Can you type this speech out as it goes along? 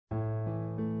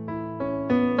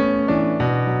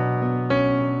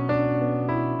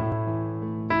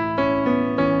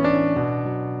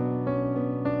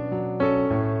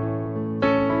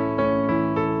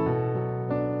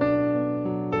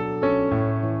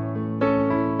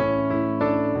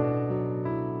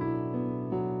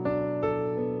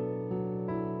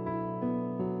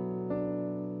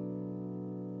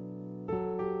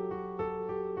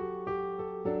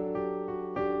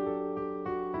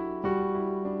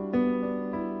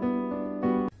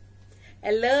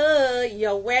Hello,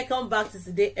 you're welcome back to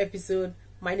today's episode.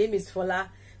 My name is Fola.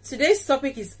 Today's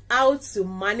topic is how to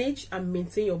manage and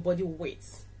maintain your body weight.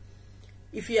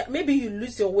 If maybe you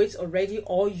lose your weight already,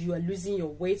 or you are losing your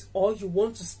weight, or you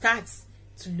want to start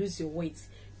to lose your weight,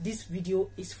 this video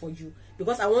is for you,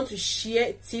 because I want to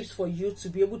share tips for you to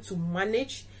be able to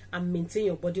manage and maintain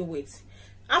your body weight.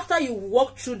 After you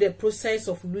walk through the process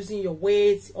of losing your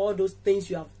weight, all those things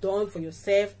you have done for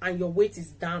yourself, and your weight is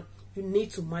down, you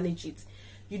need to manage it.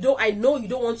 I know you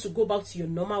don't want to go back to your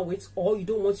normal weight, or you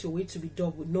don't want your weight to be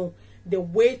double. No, the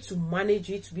way to manage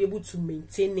it, to be able to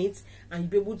maintain it, and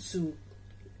be able to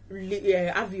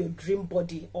have your dream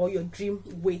body or your dream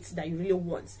weight that you really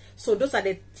want. So those are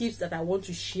the tips that I want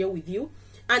to share with you.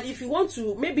 And if you want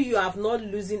to, maybe you have not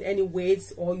losing any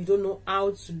weight, or you don't know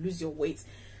how to lose your weight,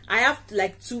 I have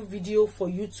like 2 videos for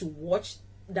you to watch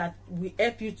that will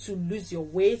help you to lose your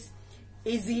weight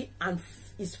easy, and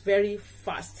it's very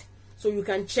fast. So you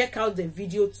can check out the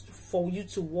video for you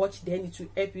to watch, then it will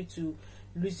help you to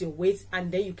lose your weight,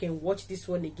 and then you can watch this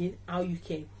one again, how you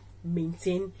can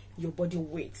maintain your body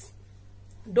weight.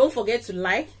 Don't forget to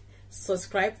like,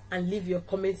 subscribe, and leave your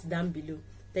comments down below.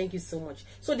 Thank you so much.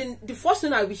 So the first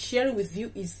thing I'll be sharing with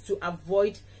you is to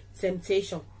avoid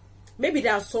temptation. Maybe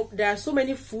there are so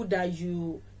many food that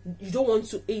you don't want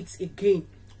to eat again,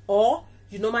 or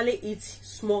you normally eat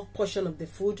small portion of the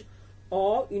food,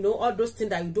 or all those things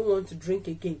that you don't want to drink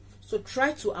again. So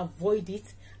try to avoid it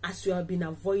as you have been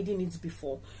avoiding it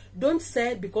before. Don't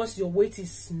say because your weight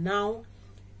is now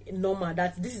normal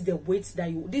that this is the weight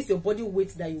that this is your body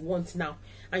weight that you want now,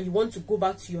 and you want to go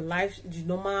back to your life, the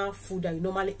normal food that you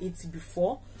normally eat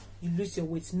before you lose your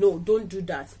weight. No, don't do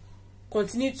that.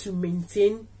 Continue to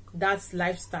maintain that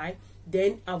lifestyle,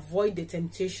 then avoid the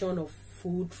temptation of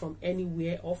food from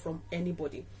anywhere or from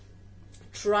anybody.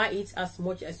 Try it as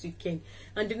much as you can.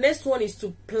 And the next one is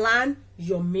to plan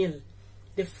your meal.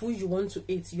 The food you want to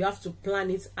eat, you have to plan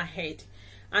it ahead.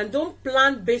 And don't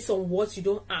plan based on what you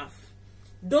don't have.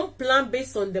 Don't plan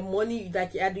based on the money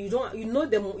that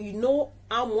you know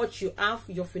how much you have,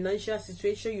 your financial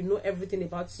situation, you know everything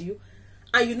about you,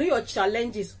 and you know your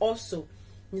challenges also.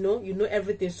 You know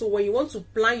everything. So when you want to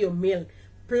plan your meal,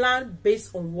 plan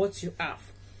based on what you have.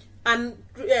 And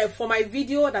for my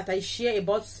video that I share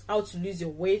about how to lose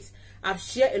your weight, I've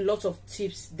shared a lot of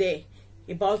tips there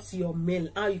about your meal,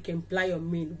 how you can plan your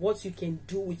meal, what you can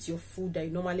do with your food that you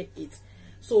normally eat.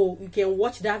 So you can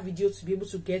watch that video to be able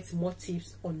to get more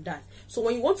tips on that. So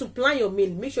when you want to plan your meal,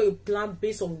 make sure you plan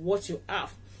based on what you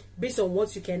have, based on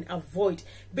what you can avoid,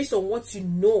 based on what you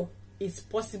know is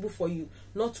possible for you,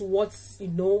 not what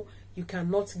you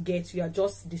cannot get. You are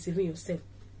just deceiving yourself.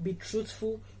 Be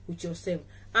truthful with yourself.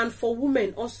 And for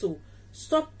women also,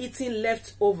 stop eating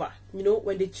leftover.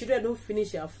 When the children don't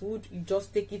finish their food, you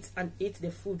just take it and eat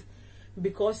the food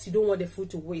because you don't want the food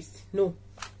to waste. No,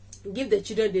 give the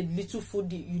children the little food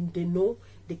they know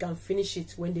they can finish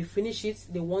it. When they finish it,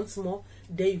 they want more,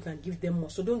 then you can give them more.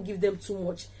 So don't give them too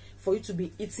much for you to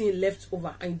be eating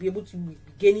leftover and be able to be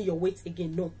gaining your weight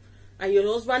again. No. And your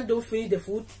husband don't finish the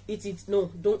food, eat it.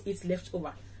 No, don't eat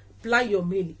leftover. Plan your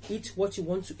meal, eat what you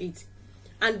want to eat,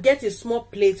 and get a small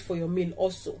plate for your meal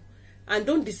also. And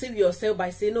don't deceive yourself by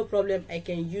saying, no problem, I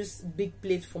can use big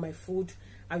plate for my food,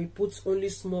 I will put only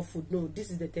small food. No,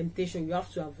 this is the temptation. You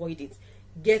have to avoid it.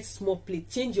 Get small plate,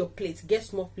 change your plate, get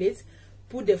small plate,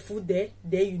 put the food there,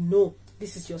 then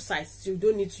this is your size, so you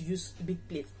don't need to use big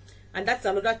plate. And that's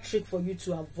another trick for you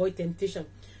to avoid temptation.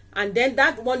 And then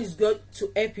that one is good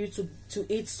to help you to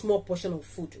eat small portion of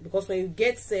food, because when you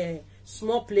get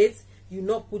small plates, you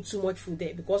not put too much food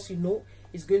there, because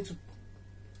it's going to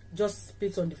just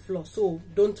split on the floor. So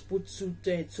don't put too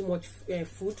much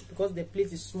food, because the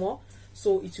plate is small.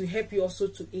 So it will help you also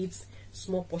to eat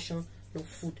small portion of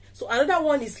food. So another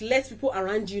one is let people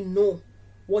around you know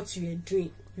what you are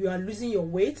doing. You are losing your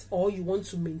weight, or you want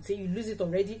to maintain. You lose it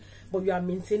already, but you are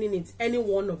maintaining it. Any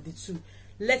one of the two.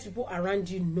 Let people around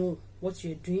you know what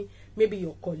you're doing. Maybe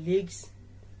your colleagues,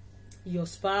 your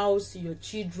spouse, your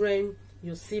children,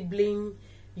 your sibling,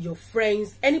 your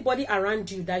friends, anybody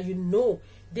around you that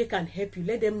they can help you.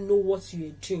 Let them know what you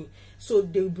are doing, so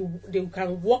they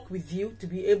can work with you to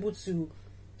be able to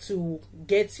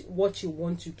get what you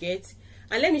want to get.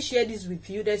 And let me share this with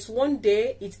you. There's one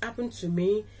day it happened to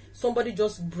me. Somebody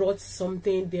just brought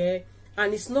something there,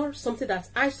 and it's not something that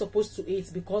I'm supposed to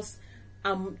eat, because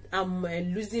I'm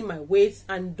losing my weight,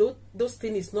 and those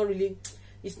things is not really,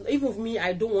 even with me,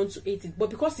 I don't want to eat it, but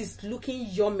because it's looking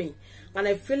yummy and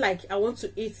I feel like I want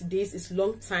to eat this, it's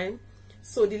long time.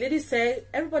 So the lady said,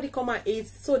 everybody come and eat.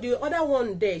 So the other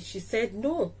one there, she said,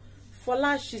 no,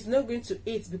 Fola, she's not going to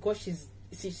eat because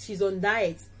she's on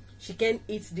diet. she can't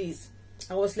eat this.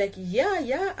 I was like,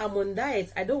 yeah, I'm on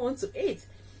diet, I don't want to eat.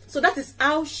 So that is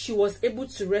how she was able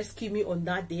to rescue me on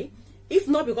that day. If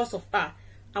not because of her,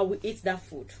 I will eat that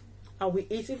food. I will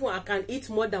eat, even I can eat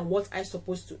more than what I'm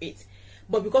supposed to eat.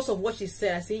 But because of what she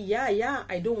said, I say, yeah,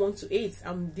 I don't want to eat.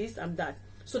 I'm this, I'm that.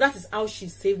 So that is how she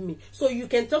saved me. So you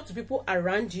can talk to people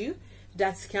around you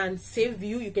that can save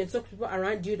you. You can talk to people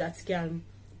around you that can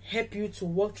help you to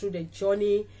walk through the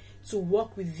journey, to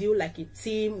work with you like a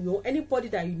team. You know, anybody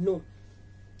that you know.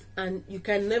 And you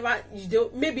can never,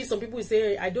 maybe some people will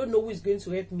say, I don't know who is going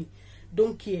to help me.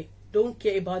 Don't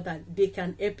care about that. They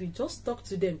can help you. Just talk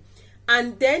to them.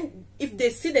 And then if they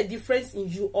see the difference in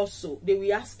you also, they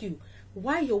will ask you,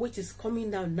 why your weight is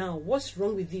coming down now? What's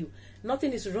wrong with you?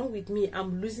 Nothing is wrong with me.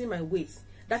 I'm losing my weight.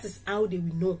 That is how they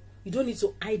will know. You don't need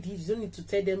to hide it. You don't need to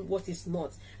tell them what is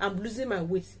not. I'm losing my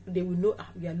weight. They will know,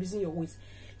 you are losing your weight.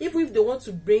 Even if they want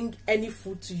to bring any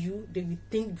food to you, they will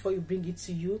think before you bring it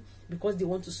to you, because they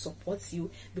want to support you,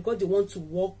 because they want to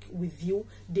work with you.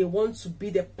 They want to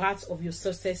be the part of your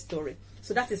success story.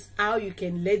 So that is how you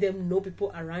can let them know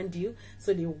people around you,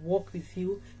 so they work with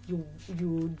you. You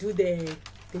do the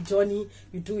journey,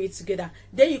 you do it together.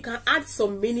 Then you can add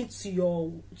some meaning to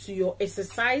your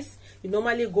exercise. You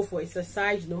normally go for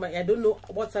exercise. I don't know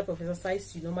what type of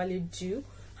exercise you normally do,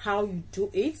 how you do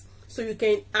it. So you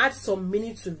can add some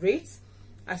meaning to it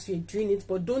as you're doing it,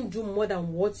 but don't do more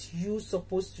than what you're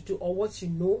supposed to do or what you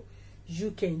know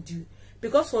you can do.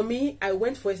 Because for me, I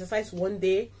went for exercise one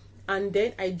day and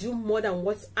then I do more than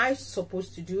what I'm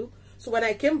supposed to do. So when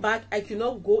I came back, I could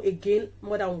not go again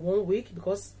more than 1 week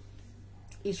because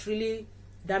it really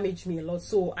damaged me a lot.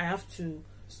 So I have to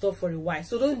stop for a while.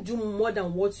 So don't do more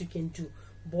than what you can do,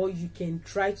 but you can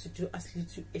try to do as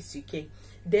little as you can.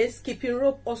 Then skipping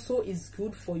rope also is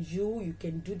good for you. You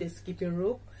can do the skipping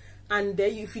rope, and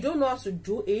then if you don't know how to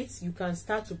do it, you can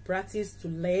start to practice, to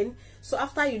learn. So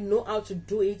after you know how to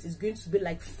do it, it's going to be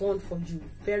like fun for you,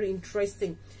 very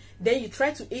interesting. Then you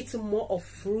try to eat more of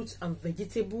fruit and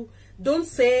vegetable. Don't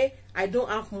say I don't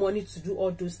have money to do all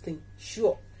those things.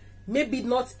 Sure, maybe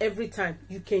not every time.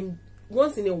 You can,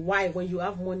 once in a while when you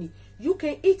have money, you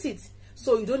can eat it.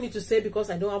 So you don't need to say because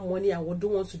I don't have money, I don't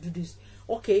want to do this.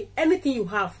 Okay, anything you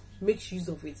have, make use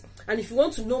of it. And if you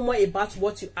want to know more about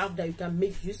what you have that you can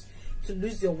make use to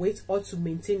lose your weight or to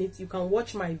maintain it, you can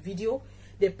watch my video,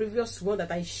 the previous one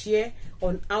that I share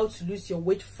on how to lose your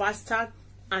weight faster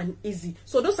and easy.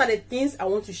 So those are the things I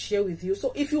want to share with you.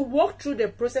 So if you walk through the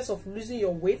process of losing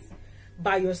your weight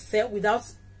by yourself without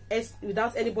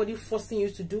anybody forcing you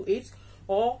to do it,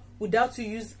 or without you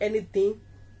use anything,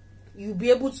 you'll be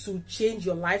able to change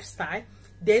your lifestyle.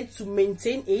 Then to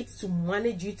maintain it, to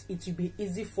manage it, it will be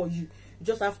easy for you. You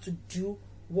just have to do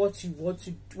what you want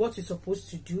to, what you're supposed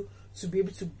to do to be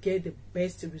able to get the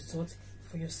best result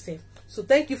for yourself. So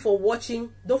thank you for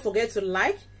watching. Don't forget to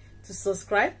like, to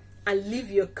subscribe, and leave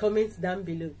your comments down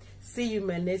below. See you in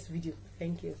my next video.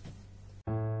 Thank you.